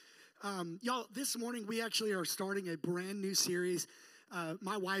Y'all, this morning we actually are starting a brand new series.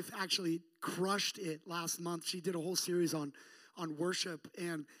 My wife actually crushed it last month. She did a whole series on worship,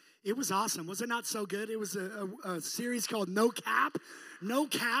 and it was awesome. Was it not so good? It was a series called No Cap,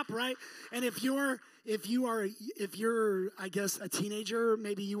 right? And if you're, I guess, a teenager,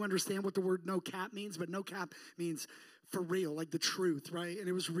 maybe you understand what the word no cap means, but no cap means for real, like the truth, right? And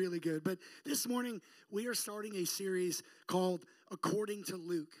it was really good. But this morning, we are starting a series called According to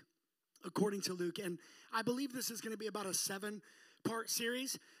Luke. And I believe this is going to be about a 7-part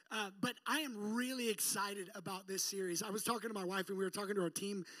series, but I am really excited about this series. I was talking to my wife, and we were talking to our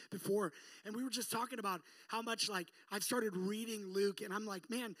team before, and we were just talking about how much, I've started reading Luke, and I'm like,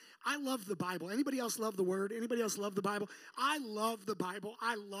 man, I love the Bible. Anybody else love the Word? Anybody else love the Bible? I love the Bible,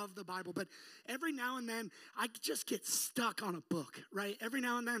 but every now and then, I just get stuck on a book, right? Every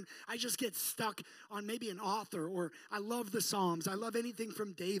now and then, I just get stuck on maybe an author, or I love the Psalms. I love anything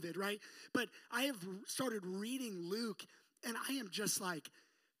from David, right? But I have started reading Luke, and I am just like,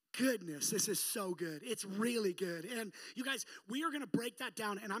 goodness, this is so good. It's really good. And you guys, we are going to break that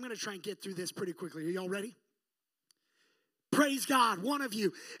down, and I'm going to try and get through this pretty quickly. Are y'all ready? Praise God, one of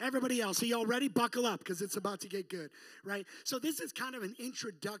you. Everybody else, are y'all ready? Buckle up, because it's about to get good, right? So this is kind of an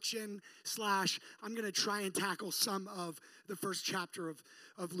introduction / I'm going to try and tackle some of the first chapter of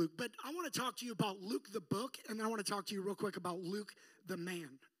Luke. But I want to talk to you about Luke the book, and then I want to talk to you real quick about Luke the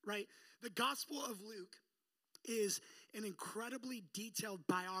man, right? The Gospel of Luke is an incredibly detailed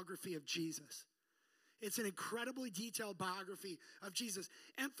biography of Jesus. It's an incredibly detailed biography of Jesus,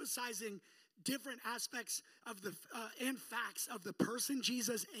 emphasizing different aspects of the and facts of the person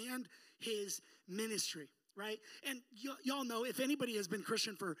Jesus and his ministry, right? And y'all know, if anybody has been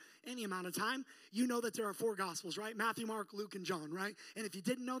Christian for any amount of time, you know that there are 4 Gospels, right? Matthew, Mark, Luke, and John, right? And if you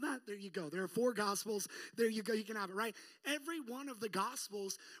didn't know that, there you go. There are 4 Gospels. There you go. You can have it, right? Every one of the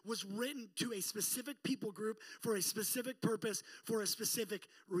Gospels was written to a specific people group for a specific purpose, for a specific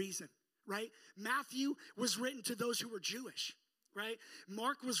reason, right? Matthew was written to those who were Jewish, right?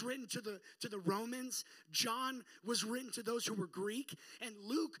 Mark was written to the Romans. John was written to those who were Greek. And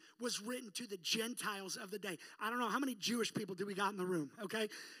Luke was written to the Gentiles of the day. I don't know, how many Jewish people do we got in the room, okay?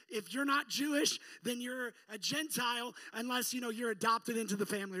 If you're not Jewish, then you're a Gentile, unless, you're adopted into the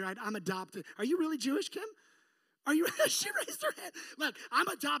family, right? I'm adopted. Are you really Jewish, Kim? Are you? She raised her hand. Look, I'm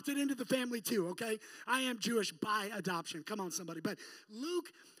adopted into the family too, okay? I am Jewish by adoption. Come on, somebody. But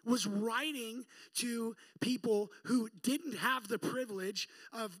Luke was writing to people who didn't have the privilege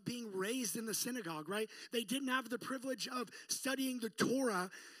of being raised in the synagogue, right? They didn't have the privilege of studying the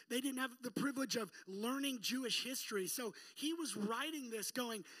Torah. They didn't have the privilege of learning Jewish history. So he was writing this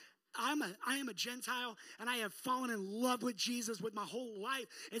going, I am a Gentile, and I have fallen in love with Jesus with my whole life.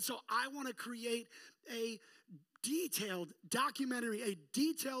 And so I want to create a detailed documentary, a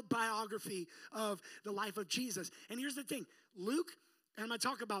detailed biography of the life of Jesus. And here's the thing, Luke, and I'm going to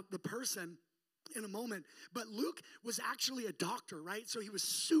talk about the person in a moment, but Luke was actually a doctor, right? So he was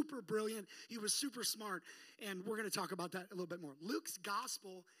super brilliant, he was super smart, and we're going to talk about that a little bit more. Luke's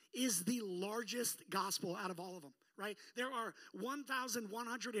gospel is the largest gospel out of all of them, right? There are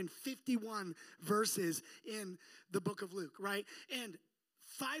 1,151 verses in the book of Luke, right? And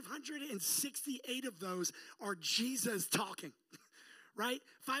 568 of those are Jesus talking, right?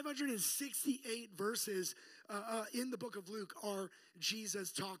 568 verses in the book of Luke are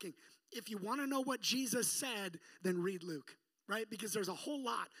Jesus talking. If you want to know what Jesus said, then read Luke, right? Because there's a whole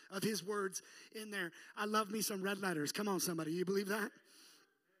lot of his words in there. I love me some red letters. Come on, somebody. You believe that?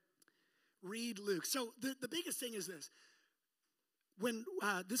 Read Luke. So the biggest thing is this. When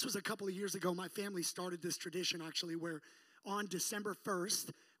this was a couple of years ago, my family started this tradition actually where on December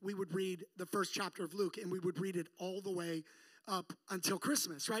 1st, we would read the first chapter of Luke, and we would read it all the way up until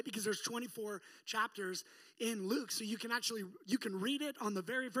Christmas, right? Because there's 24 chapters in Luke, so you can read it on the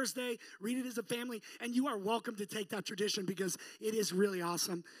very first day, read it as a family, and you are welcome to take that tradition because it is really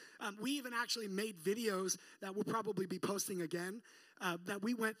awesome. We even actually made videos that we'll probably be posting again, that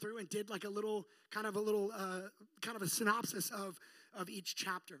we went through and did like a synopsis of each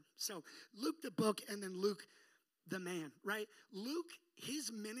chapter. So Luke the book, and then Luke the man, right? Luke,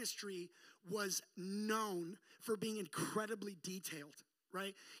 his ministry was known for being incredibly detailed,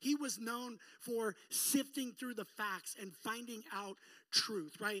 right? He was known for sifting through the facts and finding out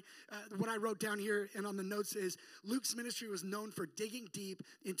truth, right? What I wrote down here and on the notes is Luke's ministry was known for digging deep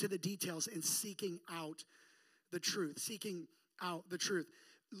into the details and seeking out the truth,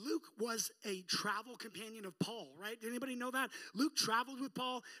 Luke was a travel companion of Paul, right? Did anybody know that? Luke traveled with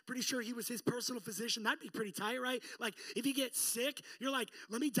Paul. Pretty sure he was his personal physician. That'd be pretty tight, right? Like, if you get sick, you're like,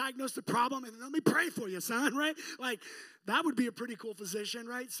 let me diagnose the problem and let me pray for you, son, right? Like, that would be a pretty cool physician,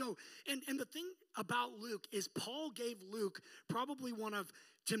 right? So, and the thing about Luke is Paul gave Luke probably one of,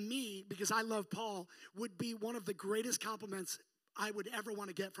 to me, because I love Paul, would be one of the greatest compliments I would ever want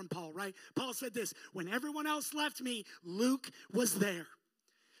to get from Paul, right? Paul said this, when everyone else left me, Luke was there.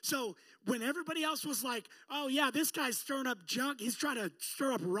 So when everybody else was like, oh yeah, this guy's stirring up junk, he's trying to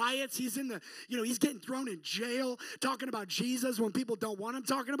stir up riots, he's in the, he's getting thrown in jail, talking about Jesus when people don't want him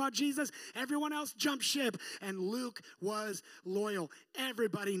talking about Jesus, everyone else jumped ship, and Luke was loyal.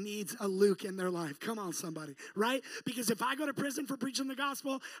 Everybody needs a Luke in their life. Come on, somebody, right? Because if I go to prison for preaching the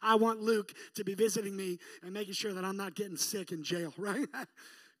gospel, I want Luke to be visiting me and making sure that I'm not getting sick in jail, right?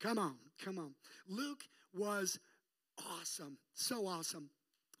 Come on. Luke was awesome, so awesome.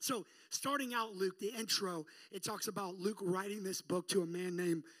 So starting out Luke, the intro, it talks about Luke writing this book to a man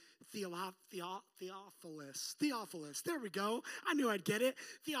named Theophilus. Theophilus, there we go. I knew I'd get it.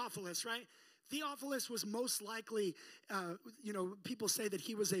 Theophilus, right? Theophilus was most likely, people say that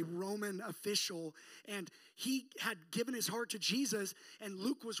he was a Roman official, and he had given his heart to Jesus, and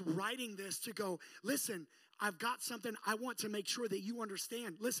Luke was writing this to go, listen, I've got something I want to make sure that you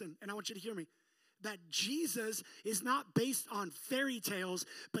understand. Listen, and I want you to hear me. That Jesus is not based on fairy tales,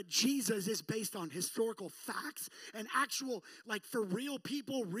 but Jesus is based on historical facts and actual, like, for real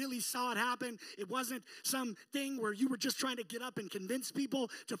people really saw it happen. It wasn't some thing where you were just trying to get up and convince people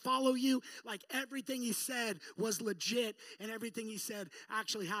to follow you. Like, everything he said was legit, and everything he said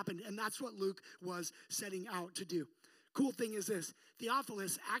actually happened. And that's what Luke was setting out to do. Cool thing is this,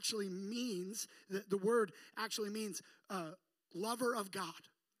 Theophilus actually means, the word actually means lover of God.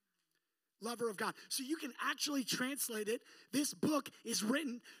 Lover of God. So you can actually translate it. This book is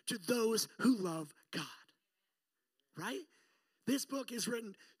written to those who love God. Right? This book is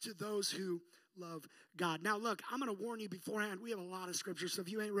written to those who love God. Now look, I'm going to warn you beforehand. We have a lot of scripture. So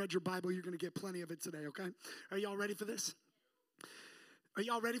if you ain't read your Bible, you're going to get plenty of it today, okay? Are y'all ready for this? Are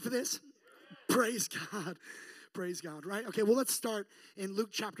y'all ready for this? Praise God. Praise God, right? Okay, well, let's start in Luke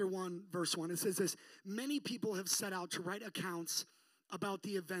chapter 1, verse 1. It says this, many people have set out to write accounts about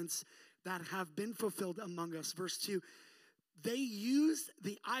the events that have been fulfilled among us. Verse 2, they used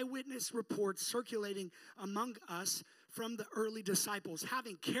the eyewitness reports circulating among us from the early disciples,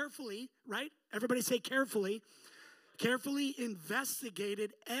 having carefully, right? Everybody say carefully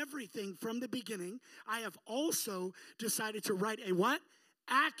investigated everything from the beginning. I have also decided to write a what?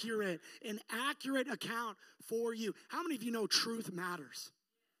 An accurate account for you. How many of you know truth matters?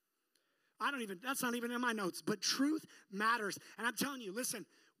 That's not even in my notes, but truth matters. And I'm telling you, listen,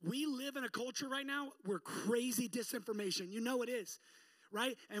 we live in a culture right now where crazy disinformation, you know it is,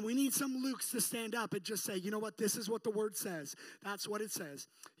 right? And we need some Lukes to stand up and just say, you know what, this is what the word says. That's what it says.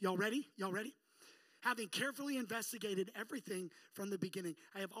 Y'all ready? Having carefully investigated everything from the beginning,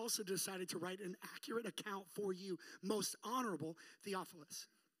 I have also decided to write an accurate account for you, most honorable Theophilus.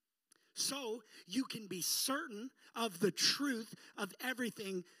 So you can be certain of the truth of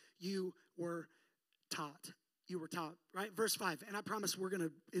everything you were taught. Right? Verse 5, and I promise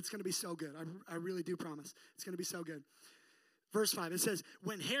it's going to be so good. I really do promise. It's going to be so good. Verse 5, it says,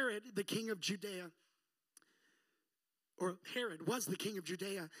 when Herod, the king of Judea, or Herod was the king of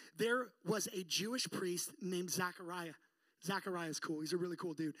Judea, there was a Jewish priest named Zechariah. Zechariah is cool. He's a really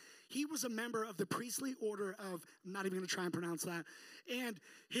cool dude. He was a member of the priestly order of, I'm not even going to try and pronounce that. And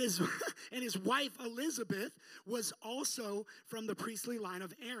his wife Elizabeth was also from the priestly line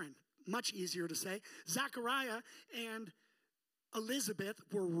of Aaron. Much easier to say. Zechariah and Elizabeth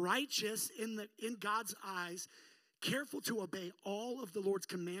were righteous in God's eyes, careful to obey all of the Lord's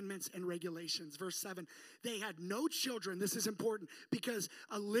commandments and regulations. Verse 7, they had no children. This is important because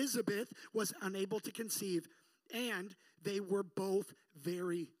Elizabeth was unable to conceive, and they were both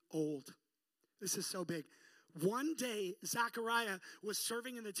very old. This is so big. One day, Zechariah was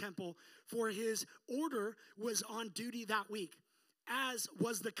serving in the temple, for his order was on duty that week. As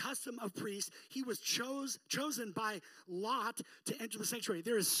was the custom of priests, he was chosen by lot to enter the sanctuary.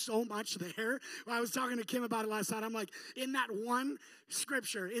 There is so much there. I was talking to Kim about it last night. I'm like, in that one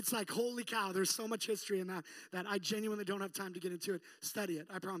scripture, it's like, holy cow, there's so much history in that I genuinely don't have time to get into it. Study it.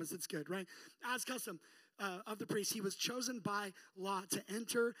 I promise it's good, right? As custom of the priest, he was chosen by lot to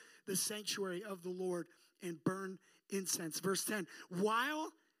enter the sanctuary of the Lord and burn incense. Verse 10, while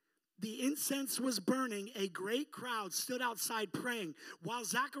the incense was burning, a great crowd stood outside praying. While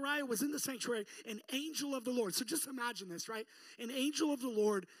Zechariah was in the sanctuary, an angel of the Lord. So just imagine this, right? An angel of the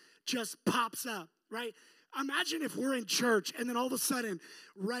Lord just pops up, right? Imagine if we're in church and then all of a sudden,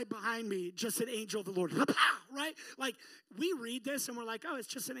 right behind me, just an angel of the Lord, right? Like, we read this and we're like, oh, it's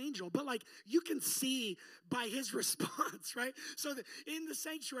just an angel. But like, you can see by his response, right? So in the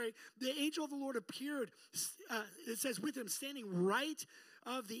sanctuary, the angel of the Lord appeared, it says, with him standing right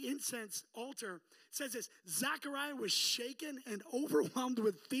of the incense altar. It says this, Zechariah was shaken and overwhelmed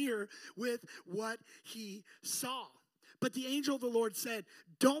with fear with what he saw. But the angel of the Lord said,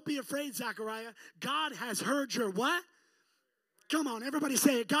 don't be afraid, Zechariah. God has heard your what? Come on, everybody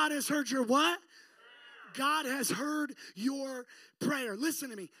say it. God has heard your what? God has heard your prayer.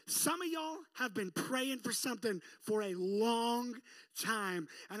 Listen to me. Some of y'all have been praying for something for a long time.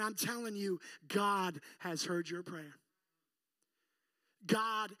 And I'm telling you, God has heard your prayer.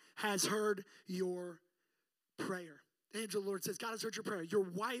 God has heard your prayer. The angel of the Lord says, God has heard your prayer. Your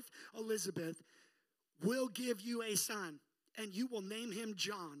wife, Elizabeth, will give you a son, and you will name him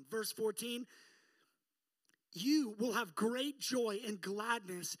John. Verse 14, you will have great joy and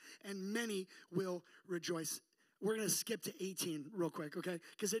gladness, and many will rejoice. We're going to skip to 18 real quick, okay?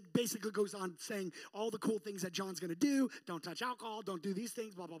 Because it basically goes on saying all the cool things that John's going to do. Don't touch alcohol. Don't do these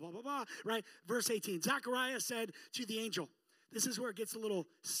things, blah, blah, blah, blah, blah, right? Verse 18, Zechariah said to the angel, this is where it gets a little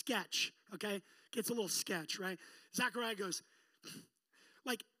sketch, okay? Gets a little sketch, right? Zechariah goes,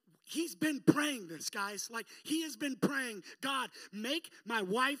 like, he's been praying this, guys. Like, he has been praying, God, make my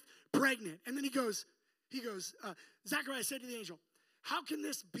wife pregnant. And then he goes, Zechariah said to the angel, how can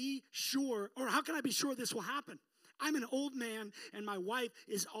this be sure, or how can I be sure this will happen? I'm an old man, and my wife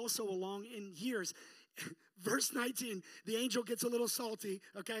is also along in years. Verse 19, the angel gets a little salty,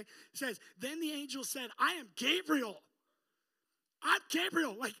 okay? It says, then the angel said, I am Gabriel. I'm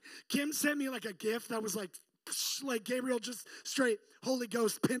Gabriel. Like, Kim sent me like a gift that was like Gabriel just straight Holy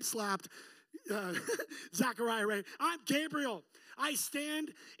Ghost pimp slapped Zechariah, right? I'm Gabriel. I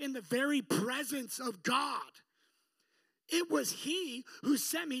stand in the very presence of God. It was he who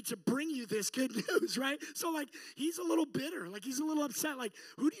sent me to bring you this good news, right? So, like, he's a little bitter. Like, he's a little upset. Like,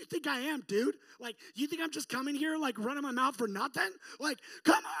 who do you think I am, dude? Like, you think I'm just coming here, like, running my mouth for nothing? Like,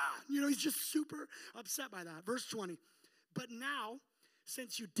 come on. You know, he's just super upset by that. Verse 20. But now,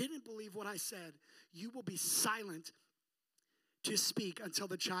 since you didn't believe what I said, you will be silent to speak until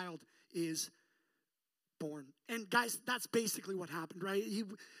the child is born. And guys, that's basically what happened, right?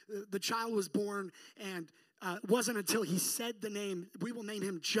 The child was born, and it wasn't until he said the name, we will name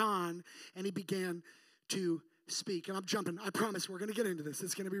him John, and he began to speak. And I'm jumping. I promise we're going to get into this.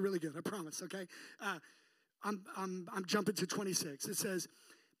 It's going to be really good. I promise, okay? I'm jumping to 26. It says,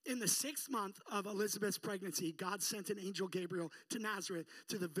 in the 6th month of Elizabeth's pregnancy, God sent an angel Gabriel to Nazareth,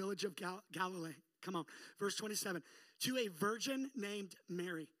 to the village of Galilee. Come on. Verse 27. To a virgin named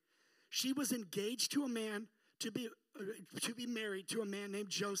Mary. She was engaged to a man to be married to a man named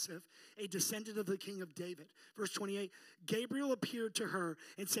Joseph, a descendant of the king of David. Verse 28. Gabriel appeared to her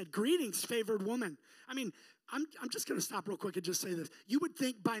and said, greetings, favored woman. I mean, I'm just going to stop real quick and just say this. You would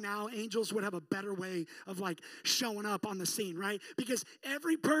think by now angels would have a better way of like showing up on the scene, right? Because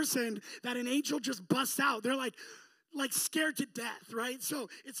every person that an angel just busts out, they're like scared to death, right? So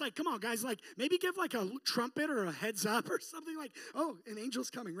it's like, come on, guys, like maybe give like a trumpet or a heads up or something like, oh, an angel's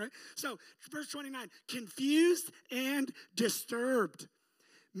coming, right? So verse 29, confused and disturbed.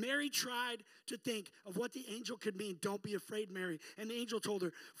 Mary tried to think of what the angel could mean. Don't be afraid, Mary. And the angel told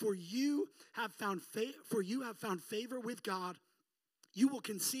her, for you have found favor with God. You will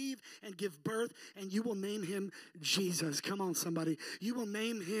conceive and give birth, and you will name him Jesus. Come on, somebody. You will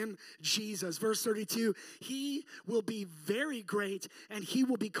name him Jesus. Verse 32, he will be very great, and he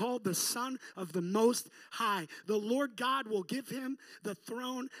will be called the Son of the Most High. The Lord God will give him the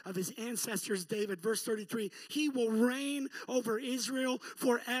throne of his ancestors David. Verse 33, he will reign over Israel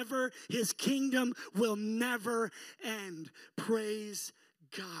forever. His kingdom will never end. Praise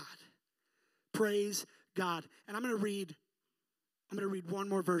God. Praise God. And I'm going to read one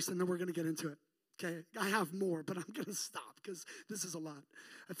more verse, and then we're going to get into it. Okay, I have more, but I'm going to stop because this is a lot.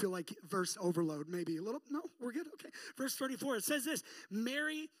 I feel like verse overload, maybe a little. No, we're good. Okay, verse 34, it says this.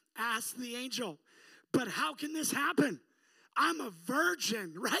 Mary asked the angel, but how can this happen? I'm a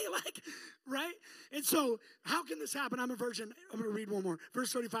virgin, right? Right? And so how can this happen? I'm a virgin. I'm going to read one more.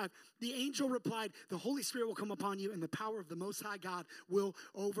 Verse 35, the angel replied, the Holy Spirit will come upon you, and the power of the Most High God will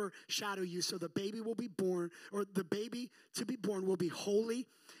overshadow you. So the baby will be born, or the baby to be born will be holy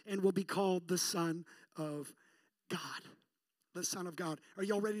and will be called the Son of God. The Son of God. Are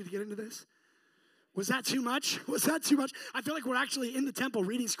y'all ready to get into this? Was that too much? Was that too much? I feel like we're actually in the temple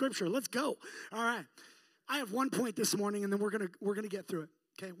reading scripture. Let's go. All right. I have one point this morning, and then we're gonna get through it.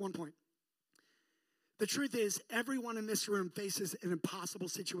 Okay, one point. The truth is, everyone in this room faces an impossible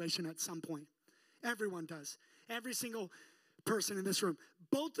situation at some point. Everyone does. Every single person in this room.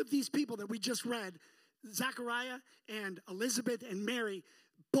 Both of these people that we just read, Zechariah and Elizabeth and Mary,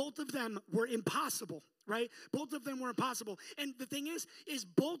 both of them were impossible, right? Both of them were impossible. And the thing is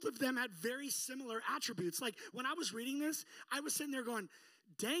both of them had very similar attributes. Like when I was reading this, I was sitting there going,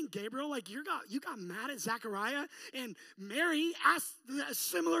 dang, Gabriel, like you got mad at Zechariah. And Mary asked a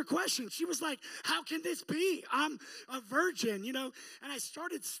similar question. She was like, how can this be? I'm a virgin, you know? And I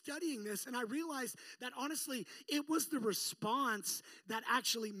started studying this, and I realized that honestly, it was the response that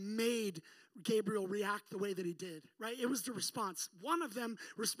actually made Gabriel react the way that he did, right? It was the response. One of them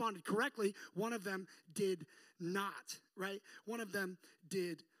responded correctly. One of them did not, right? One of them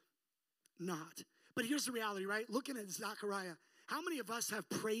did not. But here's the reality, right? Looking at Zechariah, how many of us have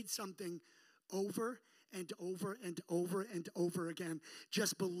prayed something over and over and over and over again,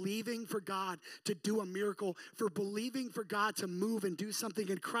 just believing for God to do a miracle, for believing for God to move and do something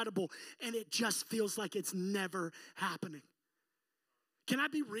incredible, and it just feels like it's never happening? Can I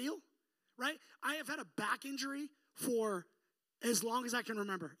be real? Right? I have had a back injury for as long as I can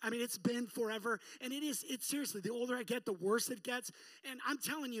remember. I mean, it's been forever. And it's seriously, the older I get, the worse it gets. And I'm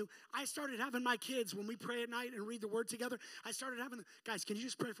telling you, I started having my kids, when we pray at night and read the word together, I started having them, guys, can you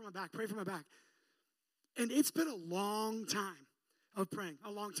just pray for my back? Pray for my back. And it's been a long time of praying, a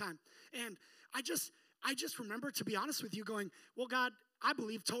long time. And I just remember, to be honest with you, going, well, God, I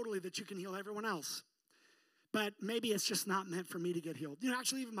believe totally that you can heal everyone else. But maybe it's just not meant for me to get healed. You know,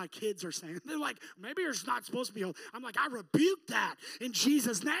 actually, even my kids are saying, they're like, maybe you're not supposed to be healed. I'm like, I rebuke that in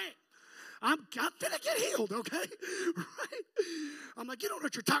Jesus' name. I'm going to get healed, okay? Right? I'm like, you don't know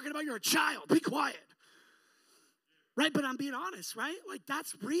what you're talking about. You're a child. Be quiet. Right? But I'm being honest, right? Like,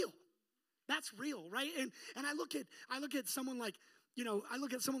 that's real. That's real, right? And I look at someone like, you know, I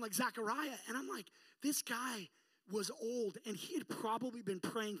look at someone like Zechariah, and I'm like, this guy was old, and he had probably been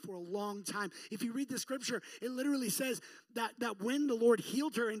praying for a long time. If you read the scripture, it literally says that when the Lord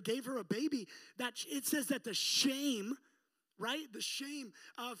healed her and gave her a baby, that it says that the shame, right? The shame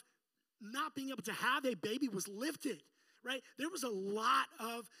of not being able to have a baby was lifted, right? There was a lot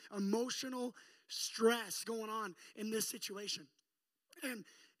of emotional stress going on in this situation.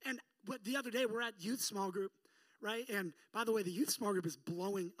 But the other day, we're at youth small group, right? And by the way, the youth small group is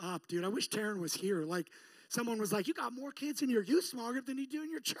blowing up, dude. I wish Taryn was here. Like, someone was like, you got more kids in your youth small group than you do in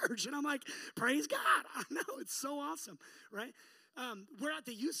your church. And I'm like, praise God. I know, it's so awesome, right? We're at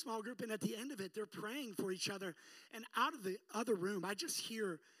the youth small group, and at the end of it, they're praying for each other. And out of the other room, I just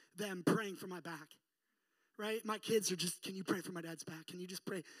hear them praying for my back, right? My kids are just, can you pray for my dad's back? Can you just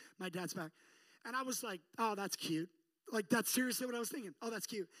pray my dad's back? And I was like, oh, that's cute. Like, that's seriously what I was thinking. Oh, that's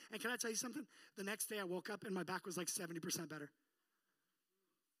cute. And can I tell you something? The next day I woke up, and my back was like 70% better.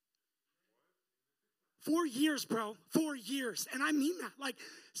 4 years, bro. 4 years. And I mean that, like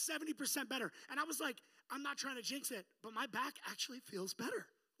 70% better. And I was like, I'm not trying to jinx it, but my back actually feels better.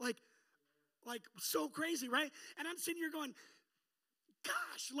 Like so crazy, right? And I'm sitting here going,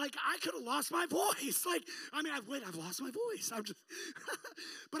 gosh, like I could have lost my voice. Like, I mean, I've lost my voice. I'm just,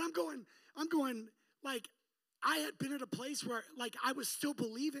 but I'm going, like, I had been at a place where, like, I was still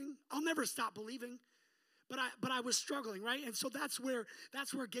believing. I'll never stop believing, but I was struggling, right? And so that's where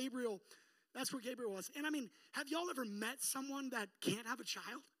Gabriel was. And I mean, have y'all ever met someone that can't have a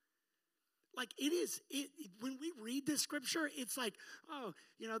child? Like, when we read this scripture, it's like, oh,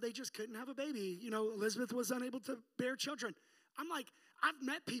 you know, they just couldn't have a baby. You know, Elizabeth was unable to bear children. I'm like, I've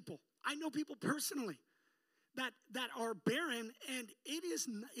met people. I know people personally that are barren, and it's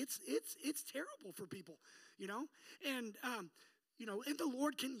terrible for people, you know? And you know, and the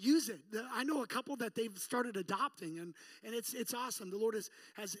Lord can use it. I know a couple that they've started adopting, and it's awesome. The Lord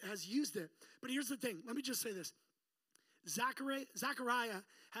has used it. But here's the thing. Let me just say this. Zechariah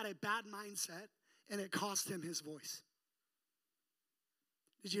had a bad mindset, and it cost him his voice.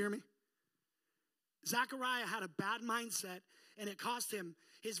 Did you hear me? Zechariah had a bad mindset, and it cost him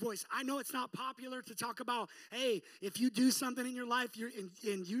his voice. I know it's not popular to talk about, hey, if you do something in your life,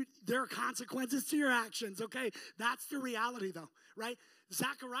 there are consequences to your actions, okay? That's the reality, though, right?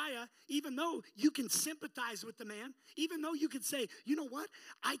 Zechariah, even though you can sympathize with the man, even though you could say, you know what?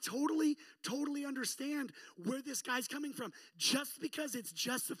 I totally understand where this guy's coming from. Just because it's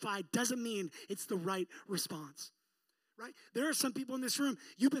justified doesn't mean it's the right response. Right? There are some people in this room,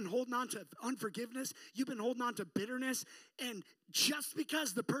 you've been holding on to unforgiveness, you've been holding on to bitterness, and just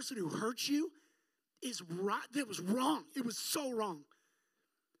because the person who hurt you is right, it was wrong. It was so wrong.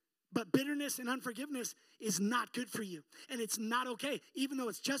 But bitterness and unforgiveness is not good for you, and it's not okay. Even though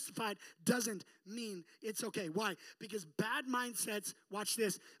it's justified, doesn't mean it's okay. Why? Because bad mindsets, watch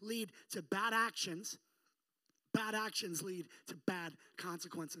this, lead to bad actions. Bad actions lead to bad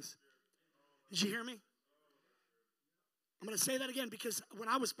consequences. Did you hear me? I'm going to say that again because when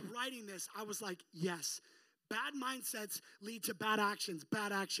I was writing this, I was like, yes. Bad mindsets lead to bad actions.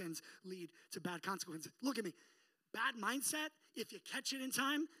 Bad actions lead to bad consequences. Look at me. Bad mindset, if you catch it in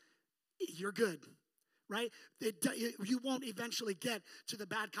time, you're good, right? You won't eventually get to the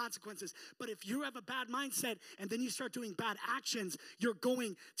bad consequences. But if you have a bad mindset and then you start doing bad actions, you're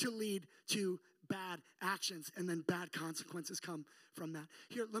going to lead to bad actions, and then bad consequences come from that.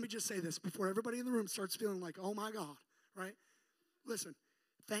 Here, let me just say this before everybody in the room starts feeling like, oh my God, right? Listen,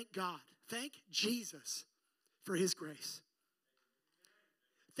 thank God. Thank Jesus for his grace.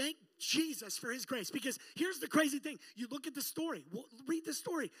 Thank Jesus for his grace. Because here's the crazy thing. You look at the story. Read the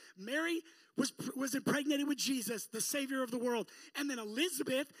story. Mary was impregnated with Jesus, the Savior of the world. And then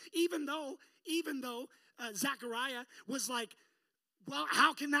Elizabeth, even though Zechariah was like, well,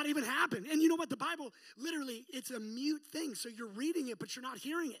 how can that even happen? And you know what? The Bible, literally, it's a mute thing. So you're reading it, but you're not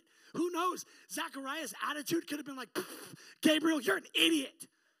hearing it. Who knows? Zechariah's attitude could have been like, Gabriel, you're an idiot.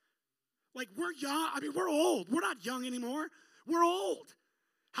 Like, we're young. I mean, we're old. We're not young anymore. We're old.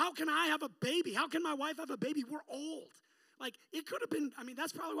 How can I have a baby? How can my wife have a baby? We're old. Like, it could have been, I mean,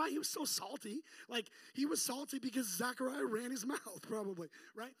 that's probably why he was so salty. Like, he was salty because Zechariah ran his mouth, probably,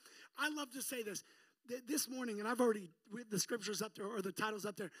 right? I love to say this. This morning, and I've already, the scripture's up there, or the title's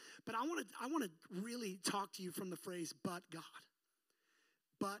up there, but I want to really talk to you from the phrase, but God.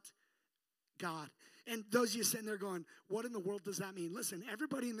 But God. And those of you sitting there going, what in the world does that mean? Listen,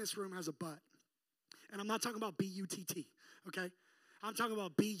 everybody in this room has a but. And I'm not talking about B-U-T-T, okay? I'm talking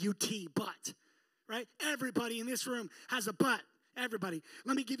about B-U-T, but, right? Everybody in this room has a but. Everybody.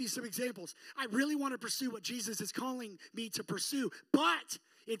 Let me give you some examples. I really want to pursue what Jesus is calling me to pursue, but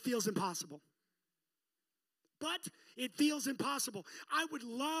it feels impossible. But it feels impossible. I would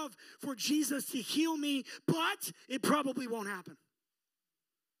love for Jesus to heal me, but it probably won't happen.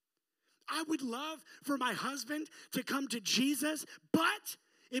 I would love for my husband to come to Jesus, but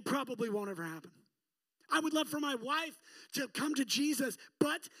it probably won't ever happen. I would love for my wife to come to Jesus,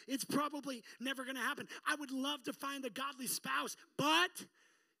 but it's probably never going to happen. I would love to find a godly spouse, but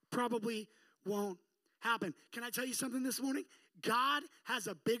probably won't happen. Can I tell you something this morning? God has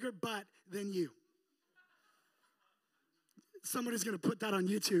a bigger butt than you. Somebody's going to put that on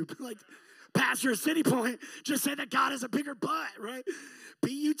YouTube. Like, Pastor of City Point just said that God has a bigger butt, right?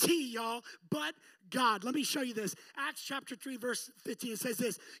 B-U-T, y'all, but God. Let me show you this. Acts chapter 3, verse 15, it says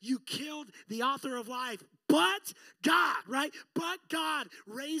this. You killed the author of life, but God, right? But God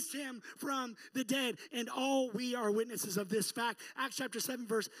raised him from the dead, and all we are witnesses of this fact. Acts chapter 7,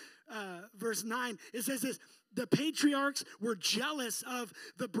 verse 9, it says this. The patriarchs were jealous of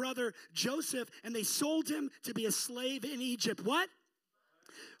the brother Joseph, and they sold him to be a slave in Egypt. What?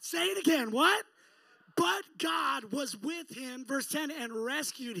 Say it again. What? But God was with him, verse 10, and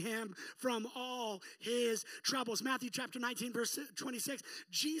rescued him from all his troubles. Matthew chapter 19, verse 26.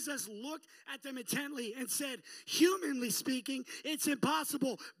 Jesus looked at them intently and said, humanly speaking, it's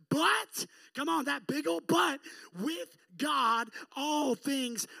impossible. But, come on, that big old but, with God, all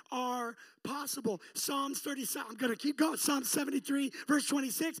things are possible. Psalms 37, I'm going to keep going. Psalm 73, verse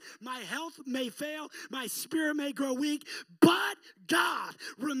 26. My health may fail, my spirit may grow weak, but God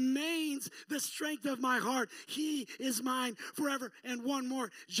remains the strength of my heart. He is mine forever. And one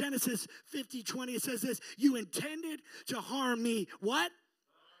more, Genesis 50:20. It says this, you intended to harm me. What?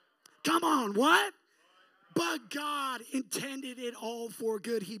 Come on, what? But God intended it all for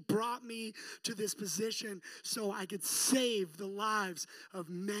good. He brought me to this position so I could save the lives of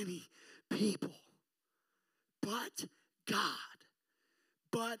many people. But God.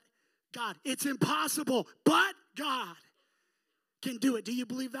 It's impossible, but God can do it. Do you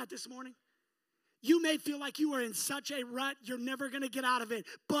believe that this morning? You may feel like you are in such a rut, you're never going to get out of it,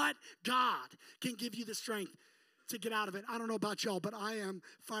 but God can give you the strength to get out of it. I don't know about y'all, but I am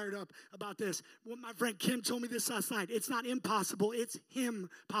fired up about this. Well, my friend Kim told me this last night. It's not impossible, it's him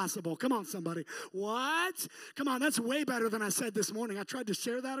possible. Come on, somebody. What? Come on, that's way better than I said this morning. I tried to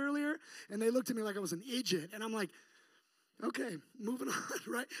share that earlier, and they looked at me like I was an idiot. And I'm like, okay, moving on,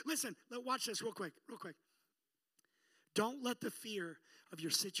 right? Listen, watch this real quick. Don't let the fear of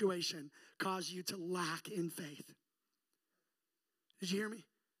your situation cause you to lack in faith. Did you hear me?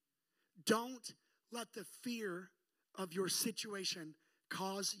 Don't let the fear of your situation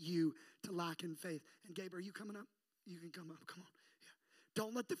cause you to lack in faith. And Gabe, are you coming up? You can come up. Come on. Yeah.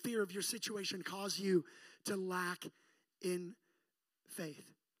 Don't let the fear of your situation cause you to lack in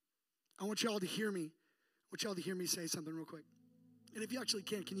faith. I want y'all to hear me. I want y'all to hear me say something real quick. And if you actually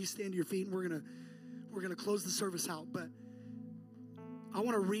can you stand to your feet? And we're gonna close the service out. But I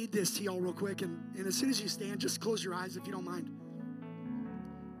want to read this to y'all real quick. And as soon as you stand, just close your eyes if you don't mind.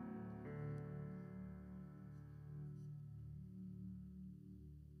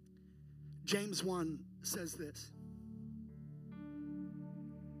 James 1 says this.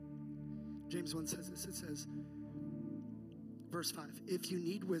 James 1 says this. It says, verse 5, if you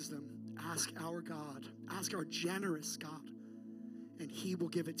need wisdom, ask our God, ask our generous God, and he will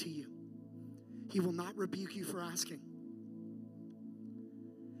give it to you. He will not rebuke you for asking.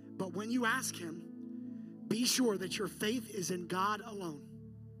 But when you ask him, be sure that your faith is in God alone.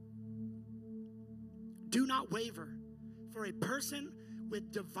 Do not waver, for a person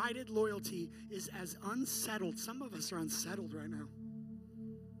with divided loyalty is as unsettled. Some of us are unsettled right now.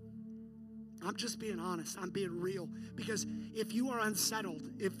 I'm just being honest. I'm being real. Because if you are unsettled,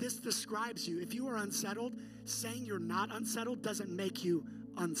 if this describes you, if you are unsettled, saying you're not unsettled doesn't make you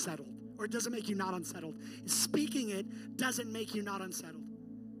unsettled. Or it doesn't make you not unsettled. Speaking it doesn't make you not unsettled.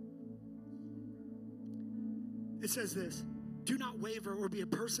 It says this, do not waver or be a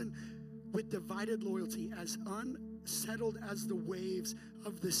person with divided loyalty, as unsettled as the waves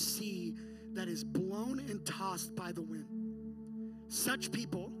of the sea that is blown and tossed by the wind. Such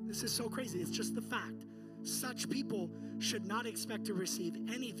people, this is so crazy, it's just the fact. Such people should not expect to receive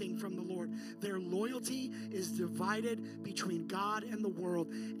anything from the Lord. Their loyalty is divided between God and the world,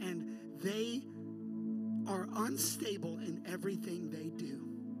 and they are unstable in everything they do.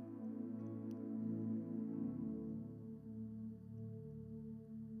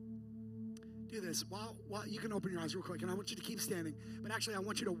 Do this. While you can open your eyes real quick, and I want you to keep standing. But actually, I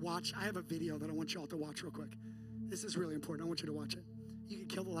want you to watch. I have a video that I want you all to watch real quick. This is really important. I want you to watch it. You can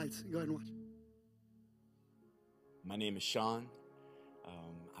kill the lights and go ahead and watch. My name is Sean.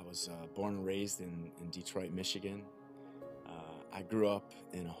 I was born and raised in Detroit, Michigan. I grew up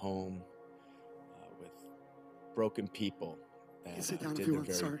in a home with broken people that did their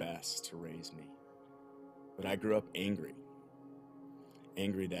very best to raise me. But I grew up angry.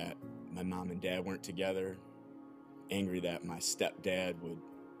 Angry that my mom and dad weren't together. Angry that my stepdad would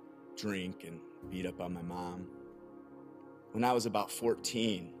drink and beat up on my mom. When I was about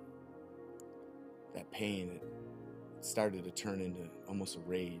 14, that pain started to turn into almost a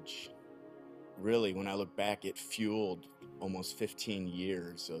rage. Really, when I look back, it fueled almost 15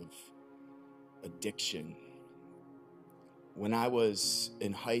 years of addiction. When I was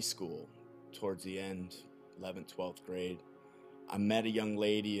in high school, towards the end, 11th, 12th grade, I met a young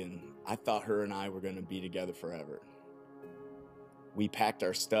lady, and I thought her and I were going to be together forever. We packed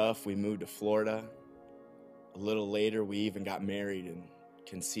our stuff, we moved to Florida. A little later, we even got married and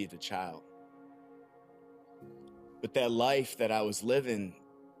conceived a child. But that life that I was living,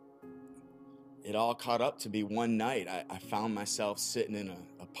 it all caught up to be one night. I found myself sitting in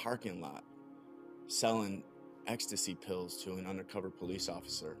a parking lot selling ecstasy pills to an undercover police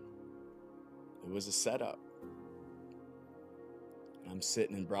officer. It was a setup. I'm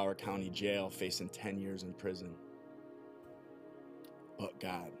sitting in Broward County Jail facing 10 years in prison. But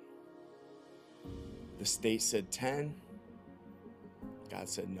God. The state said 10. God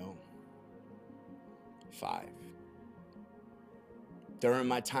said no. 5. During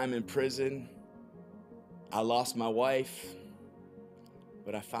my time in prison, I lost my wife,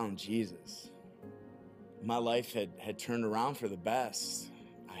 but I found Jesus. My life had turned around for the best.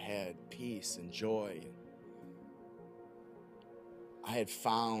 I had peace and joy. I had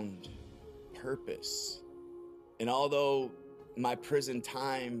found purpose. And although my prison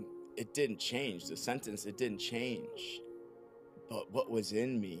time, it didn't change. The sentence, it didn't change. But what was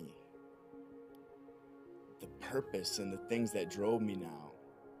in me, the purpose and the things that drove me now,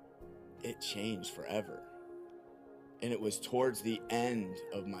 it changed forever. And it was towards the end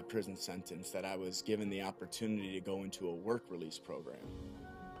of my prison sentence that I was given the opportunity to go into a work release program.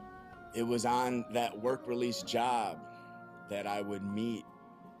 It was on that work release job that I would meet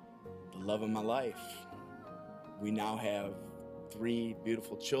the love of my life. We now have 3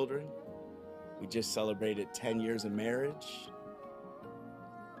 beautiful children. We just celebrated 10 years of marriage.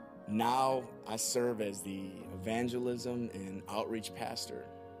 Now I serve as the evangelism and outreach pastor,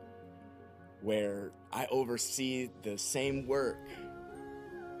 where I oversee the same work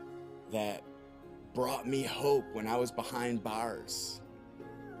that brought me hope when I was behind bars.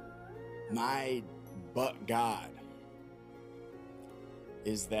 My but God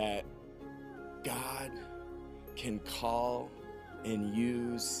is that God can call and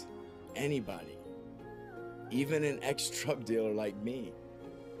use anybody, even an ex-drug dealer like me.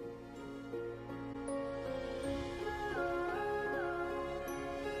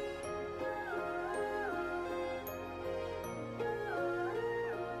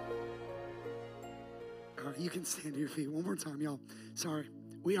 All right, you can stand to your feet one more time, y'all. Sorry,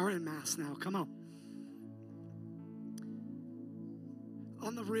 we are in mass now. Come on.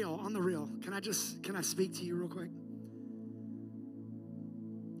 On the real, can I speak to you real quick?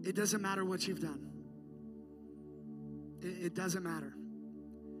 It doesn't matter what you've done. It doesn't matter.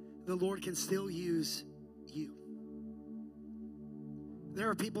 The Lord can still use you. There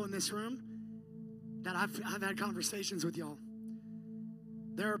are people in this room that I've had conversations with y'all.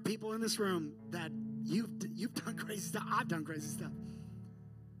 There are people in this room that you've done crazy stuff. I've done crazy stuff.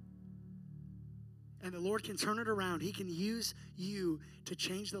 And the Lord can turn it around. He can use you to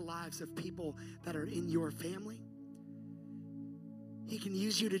change the lives of people that are in your family. He can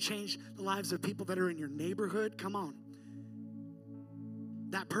use you to change the lives of people that are in your neighborhood. Come on.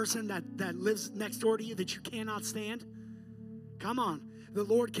 That person that lives next door to you that you cannot stand. Come on. The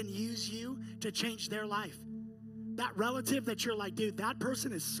Lord can use you to change their life. That relative that you're like, dude, that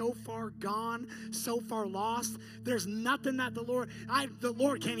person is so far gone, so far lost. There's nothing that the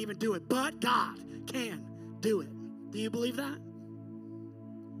Lord can't even do it, but God can do it. Do you believe that?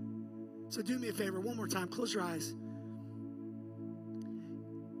 So do me a favor, one more time, close your eyes.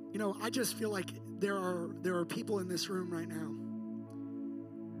 You know, I just feel like there are people in this room right now.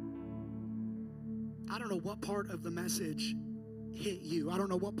 I don't know what part of the message hit you. I don't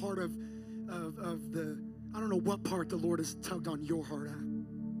know what part I don't know what part the Lord has tugged on your heart at.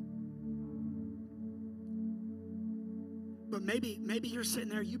 But maybe you're sitting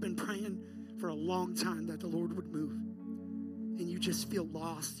there, you've been praying for a long time that the Lord would move. And you just feel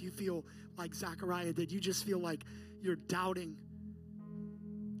lost. You feel like Zechariah did. You just feel like you're doubting.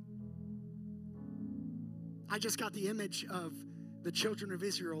 I just got the image of the children of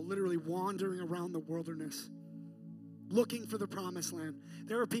Israel literally wandering around the wilderness, looking for the promised land.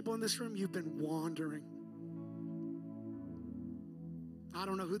 There are people in this room, you've been wandering. I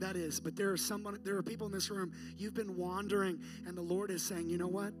don't know who that is, but there are people in this room, you've been wandering, and the Lord is saying, you know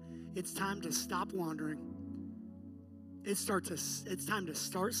what? It's time to stop wandering. It's time to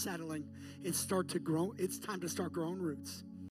start settling. It's time to start growing roots.